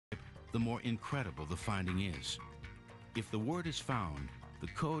the more incredible the finding is. If the word is found, the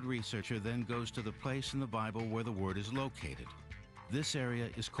code researcher then goes to the place in the Bible where the word is located. This area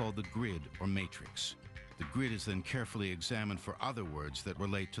is called the grid or matrix. The grid is then carefully examined for other words that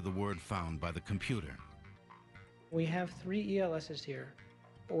relate to the word found by the computer. We have 3 ELSs here: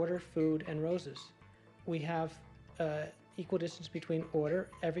 order, food, and roses. We have equal distance between order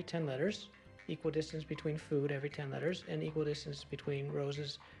every 10 letters, equal distance between food every 10 letters, and equal distance between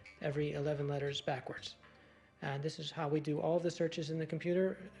roses every 11 letters backwards. And this is how we do all the searches in the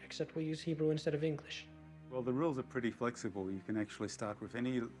computer, except we use Hebrew instead of English. Well, the rules are pretty flexible. You can actually start with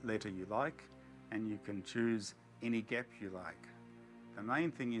any letter you like, and you can choose any gap you like. The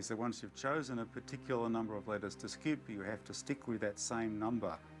main thing is that once you've chosen a particular number of letters to skip, you have to stick with that same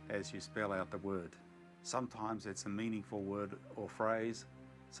number as you spell out the word. Sometimes it's a meaningful word or phrase,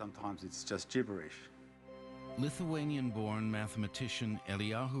 sometimes it's just gibberish. Lithuanian-born mathematician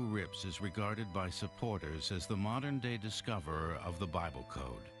Eliyahu Rips is regarded by supporters as the modern-day discoverer of the Bible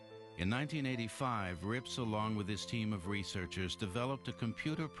code. In 1985, Rips, along with his team of researchers, developed a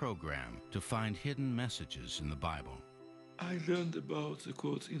computer program to find hidden messages in the Bible. I learned about the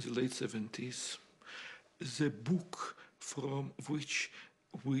codes in the late 70s. The book from which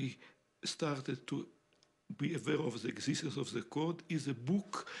we started to be aware of the existence of the code is a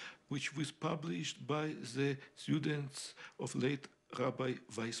book which was published by the students of late Rabbi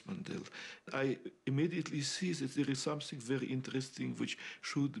Weissmandel. I immediately see that there is something very interesting which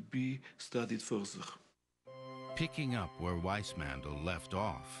should be studied further. Picking up where Weissmandel left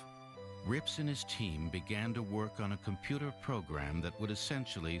off, Rips and his team began to work on a computer program that would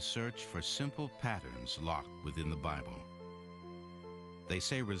essentially search for simple patterns locked within the Bible. They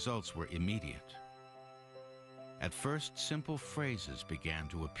say results were immediate. At first, simple phrases began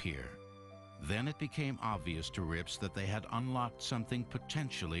to appear. Then it became obvious to Rips that they had unlocked something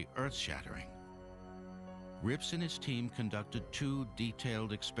potentially earth-shattering. Rips and his team conducted 2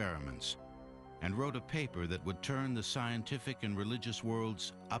 detailed experiments and wrote a paper that would turn the scientific and religious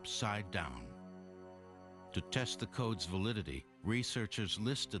worlds upside down. To test the code's validity, researchers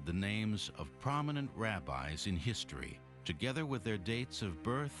listed the names of prominent rabbis in history, together with their dates of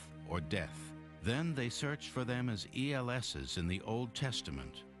birth or death. Then they searched for them as ELSs in the Old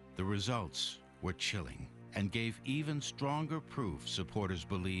Testament. The results were chilling and gave even stronger proof, supporters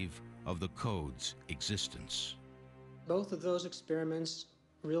believe, of the code's existence. Both of those experiments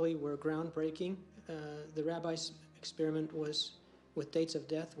really were groundbreaking. The rabbi's experiment was, with dates of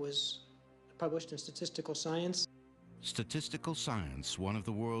death, was published in Statistical Science. Statistical Science, one of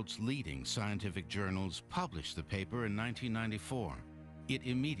the world's leading scientific journals, published the paper in 1994. It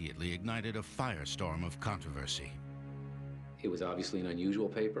immediately ignited a firestorm of controversy. It was obviously an unusual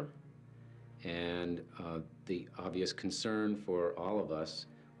paper, and the obvious concern for all of us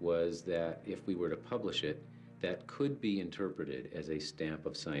was that if we were to publish it, that could be interpreted as a stamp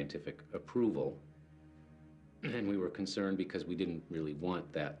of scientific approval, and we were concerned because we didn't really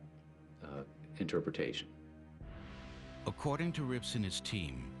want that interpretation. According to Rips and his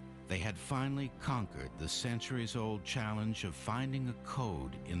team, they had finally conquered the centuries-old challenge of finding a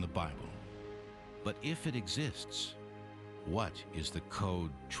code in the Bible. But if it exists, what is the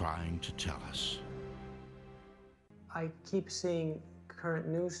code trying to tell us? I keep seeing current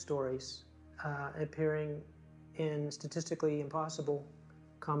news stories appearing in statistically impossible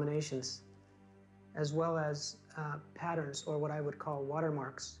combinations, as well as patterns, or what I would call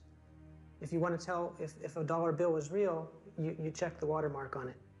watermarks. If you want to tell if a dollar bill is real, you check the watermark on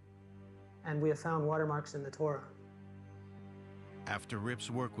it. And we have found watermarks in the Torah. After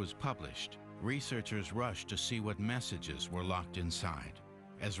Rips' work was published, researchers rushed to see what messages were locked inside.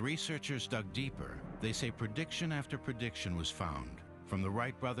 As researchers dug deeper, they say prediction after prediction was found, from the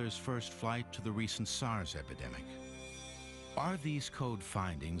Wright brothers' first flight to the recent SARS epidemic. Are these code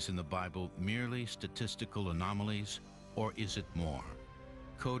findings in the Bible merely statistical anomalies, or is it more?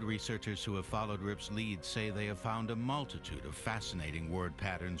 Code researchers who have followed Rips' lead say they have found a multitude of fascinating word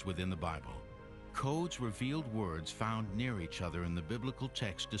patterns within the Bible. Codes revealed words found near each other in the biblical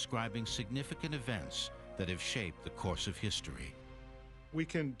text describing significant events that have shaped the course of history. We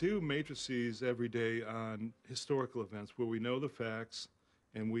can do matrices every day on historical events where we know the facts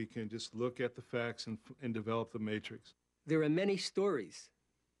and we can just look at the facts and develop the matrix. There are many stories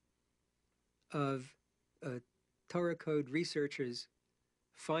of Torah code researchers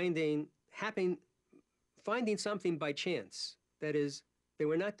finding something by chance. That is, they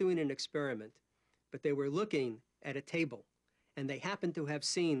were not doing an experiment, but they were looking at a table, and they happened to have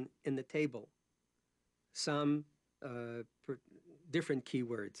seen in the table some different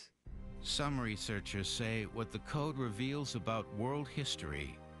keywords. Some researchers say what the code reveals about world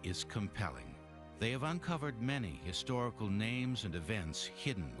history is compelling. They have uncovered many historical names and events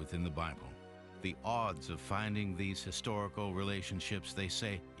hidden within the Bible. The odds of finding these historical relationships, they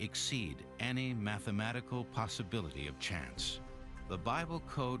say, exceed any mathematical possibility of chance. The Bible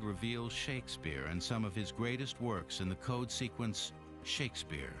Code reveals Shakespeare and some of his greatest works in the code sequence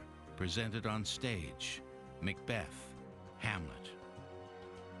Shakespeare, presented on stage, Macbeth, Hamlet.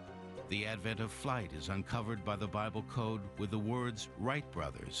 The advent of flight is uncovered by the Bible Code with the words Wright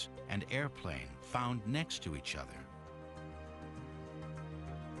brothers and airplane found next to each other.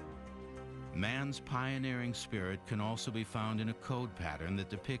 Man's pioneering spirit can also be found in a code pattern that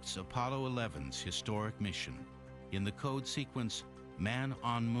depicts Apollo 11's historic mission. In the code sequence, Man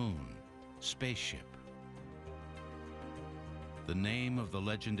on Moon, Spaceship. The name of the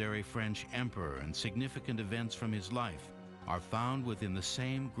legendary French emperor and significant events from his life are found within the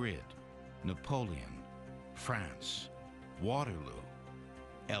same grid: Napoleon, France, Waterloo,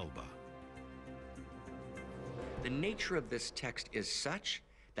 Elba. The nature of this text is such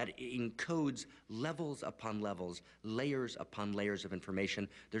that it encodes levels upon levels, layers upon layers of information.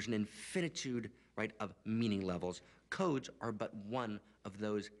 There's an infinitude, right, of meaning levels. Codes are but one of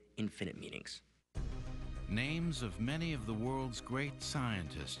those infinite meanings. Names of many of the world's great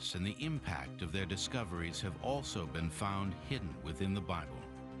scientists and the impact of their discoveries have also been found hidden within the Bible.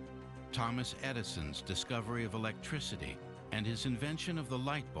 Thomas Edison's discovery of electricity and his invention of the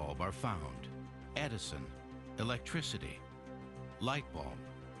light bulb are found. Edison, electricity, light bulb.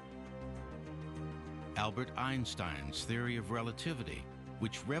 Albert Einstein's theory of relativity,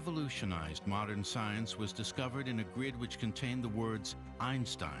 which revolutionized modern science, was discovered in a grid which contained the words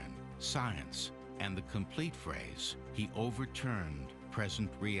Einstein, science, and the complete phrase, he overturned present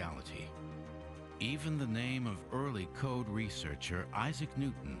reality. Even the name of early code researcher Isaac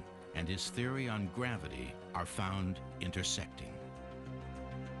Newton and his theory on gravity are found intersecting.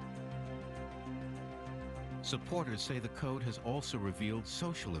 Supporters say the code has also revealed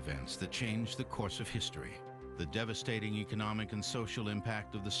social events that changed the course of history. The devastating economic and social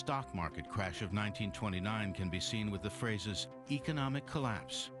impact of the stock market crash of 1929 can be seen with the phrases economic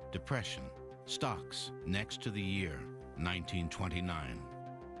collapse, depression, stocks next to the year 1929.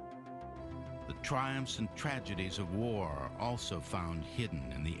 The triumphs and tragedies of war are also found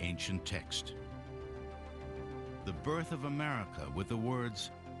hidden in the ancient text. The birth of America with the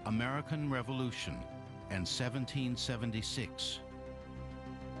words American Revolution and 1776.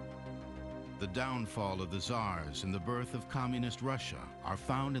 The downfall of the Tsars and the birth of communist Russia are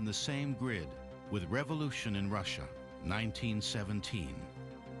found in the same grid with Revolution in Russia, 1917.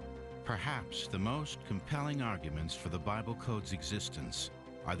 Perhaps the most compelling arguments for the Bible Code's existence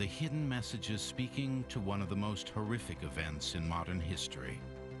are the hidden messages speaking to one of the most horrific events in modern history,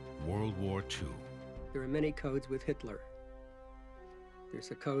 World War II. There are many codes with Hitler.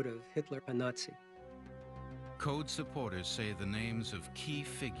 There's a code of Hitler, a Nazi. Code supporters say the names of key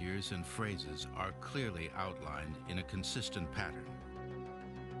figures and phrases are clearly outlined in a consistent pattern.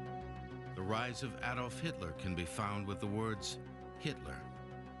 The rise of Adolf Hitler can be found with the words Hitler,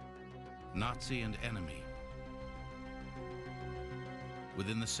 Nazi and enemy.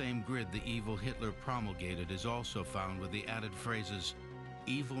 Within the same grid, the evil Hitler promulgated is also found with the added phrases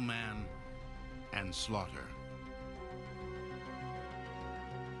evil man and slaughter.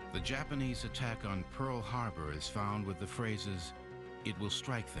 The Japanese attack on Pearl Harbor is found with the phrases, it will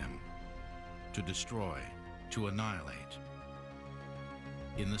strike them, to destroy, to annihilate.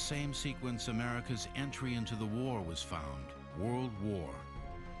 In the same sequence, America's entry into the war was found, World War.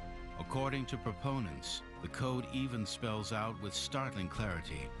 According to proponents, the code even spells out with startling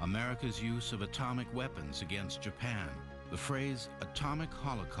clarity America's use of atomic weapons against Japan. The phrase atomic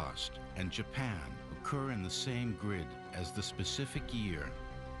holocaust and Japan occur in the same grid as the specific year,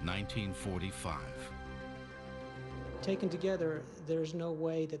 1945. Taken together, there's no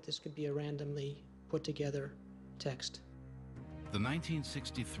way that this could be a randomly put together text. The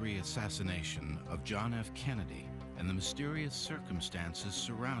 1963 assassination of John F. Kennedy and the mysterious circumstances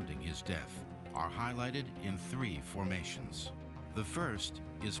surrounding his death are highlighted in 3 formations. The first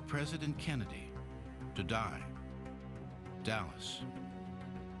is President Kennedy, to die, Dallas.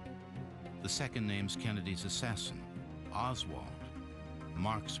 The second names Kennedy's assassin, Oswald,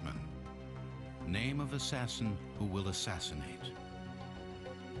 marksman, name of assassin who will assassinate.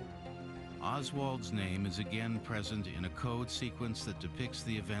 Oswald's name is again present in a code sequence that depicts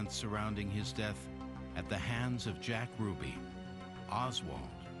the events surrounding his death at the hands of Jack Ruby. Oswald,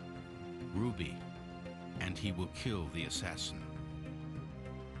 Ruby, and he will kill the assassin.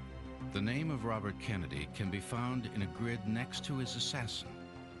 The name of Robert Kennedy can be found in a grid next to his assassin,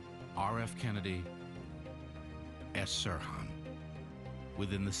 R.F. Kennedy, S. Sirhan.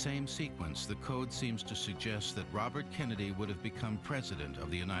 Within the same sequence, the code seems to suggest that Robert Kennedy would have become president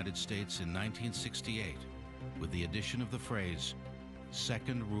of the United States in 1968, with the addition of the phrase,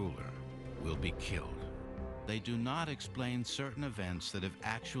 "second ruler will be killed." They do not explain certain events that have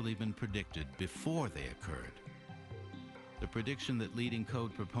actually been predicted before they occurred. The prediction that leading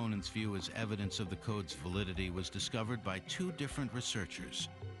code proponents view as evidence of the code's validity was discovered by two different researchers,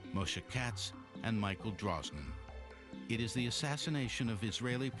 Moshe Katz and Michael Drosnin. It is the assassination of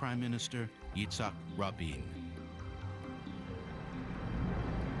Israeli Prime Minister Yitzhak Rabin.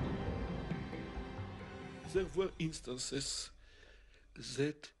 There were instances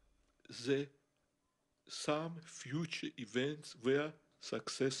that some future events were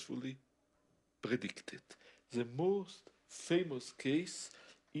successfully predicted. The most famous case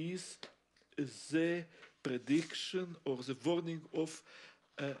is the prediction or the warning of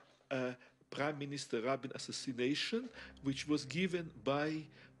Prime Minister Rabin assassination, which was given by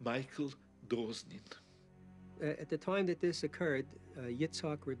Michael Drosnin. At the time that this occurred,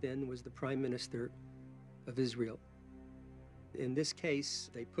 Yitzhak Rabin was the Prime Minister of Israel. In this case,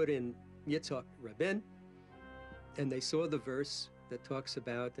 they put in Yitzhak Rabin, and they saw the verse that talks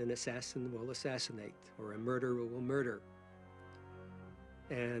about an assassin will assassinate, or a murderer will murder.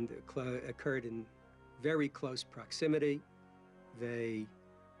 And it occurred in very close proximity. They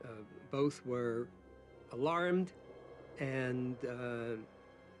both were alarmed and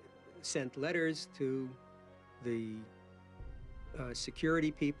sent letters to the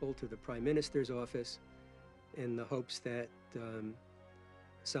security people, to the Prime Minister's office, in the hopes that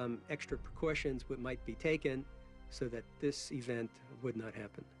some extra precautions might be taken so that this event would not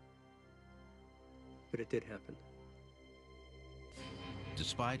happen. But it did happen.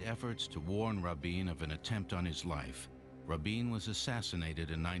 Despite efforts to warn Rabin of an attempt on his life, Rabin was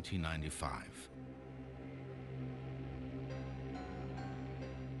assassinated in 1995.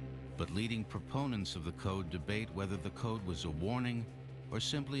 But leading proponents of the code debate whether the code was a warning or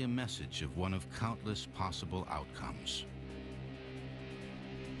simply a message of one of countless possible outcomes.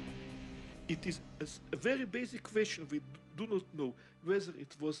 It is a very basic question. We do not know whether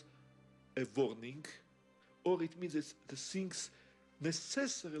it was a warning or it means that the things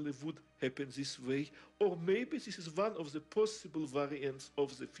necessarily would happen this way, or maybe this is one of the possible variants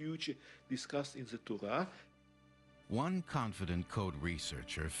of the future discussed in the Torah. One confident code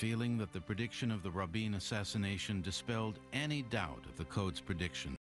researcher, feeling that the prediction of the Rabin assassination dispelled any doubt of the code's prediction,